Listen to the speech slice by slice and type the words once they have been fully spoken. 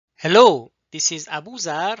Hello, this is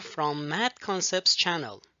Abuzar from Math Concepts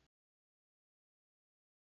channel.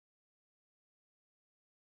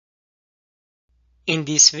 In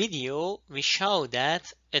this video, we show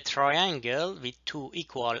that a triangle with two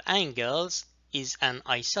equal angles is an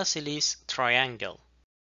isosceles triangle.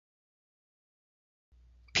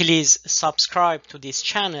 Please subscribe to this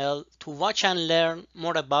channel to watch and learn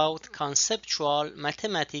more about conceptual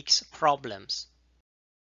mathematics problems.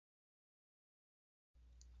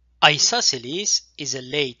 Isosceles is a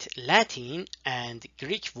late Latin and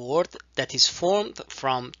Greek word that is formed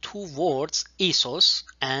from two words isos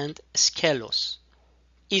and skelos.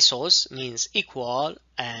 Isos means equal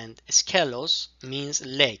and skelos means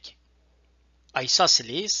leg.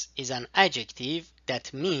 Isosceles is an adjective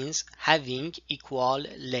that means having equal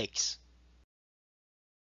legs.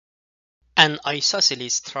 An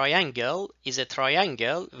isosceles triangle is a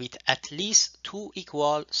triangle with at least two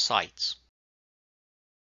equal sides.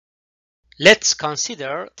 Let's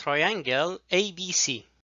consider triangle ABC.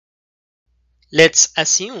 Let's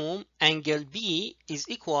assume angle B is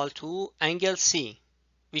equal to angle C.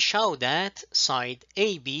 We show that side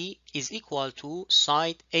AB is equal to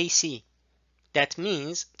side AC. That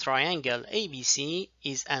means triangle ABC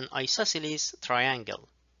is an isosceles triangle.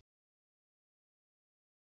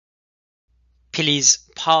 Please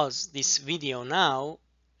pause this video now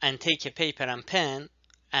and take a paper and pen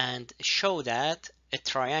and show that a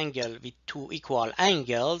triangle with two equal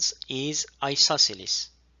angles is isosceles.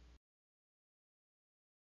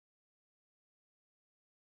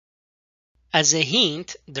 As a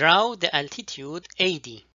hint, draw the altitude AD.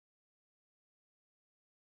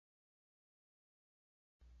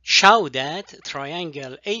 Show that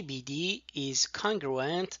triangle ABD is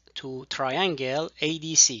congruent to triangle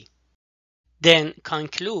ADC. Then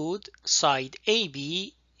conclude side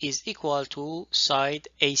AB is equal to side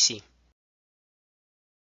AC.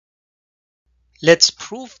 Let's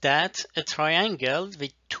prove that a triangle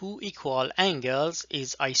with two equal angles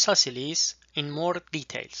is isosceles in more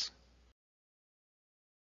details.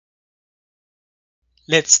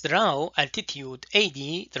 Let's draw altitude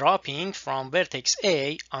AD dropping from vertex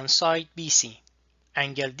A on side BC.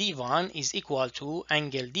 Angle D1 is equal to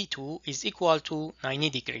angle D2 is equal to 90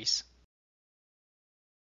 degrees.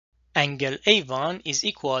 Angle A1 is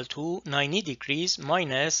equal to 90 degrees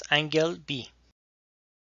minus angle B.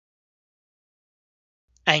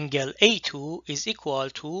 Angle A2 is equal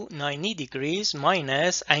to 90 degrees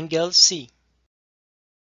minus angle C.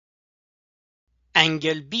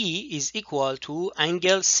 Angle B is equal to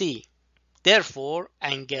angle C. Therefore,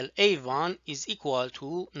 angle A1 is equal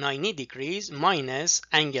to 90 degrees minus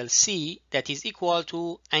angle C, that is equal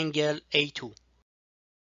to angle A2.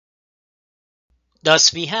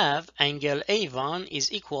 Thus, we have angle A1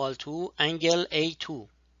 is equal to angle A2.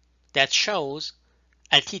 That shows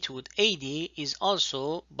altitude AD is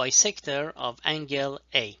also bisector of angle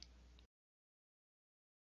A.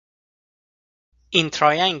 In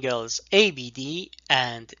triangles ABD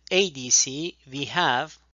and ADC, we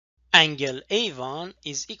have angle A1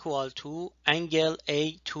 is equal to angle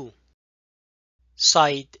A2.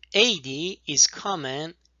 Side AD is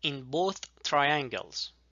common in both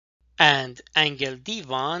triangles, and angle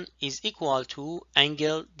D1 is equal to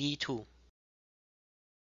angle D2.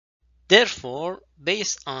 Therefore,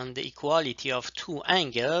 based on the equality of two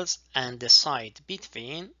angles and the side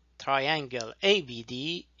between, triangle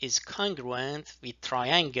ABD is congruent with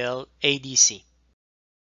triangle ADC.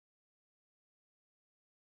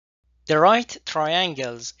 The right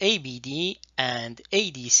triangles ABD and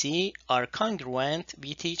ADC are congruent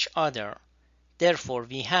with each other. Therefore,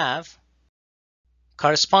 we have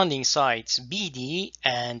corresponding sides BD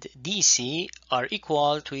and DC are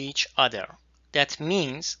equal to each other. That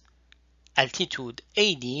means altitude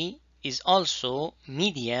AD is also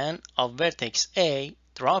median of vertex A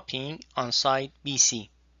dropping on side BC.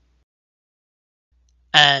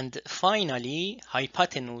 And finally,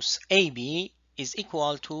 hypotenuse AB is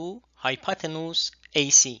equal to hypotenuse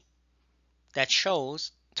AC. That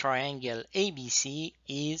shows triangle ABC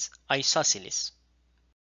is isosceles.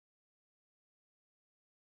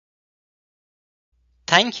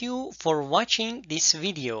 Thank you for watching this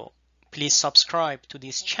video. Please subscribe to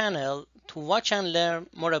this channel to watch and learn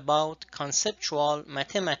more about conceptual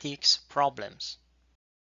mathematics problems.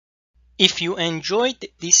 If you enjoyed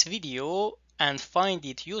this video and find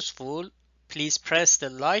it useful, please press the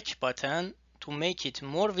like button to make it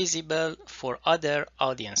more visible for other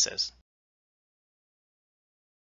audiences.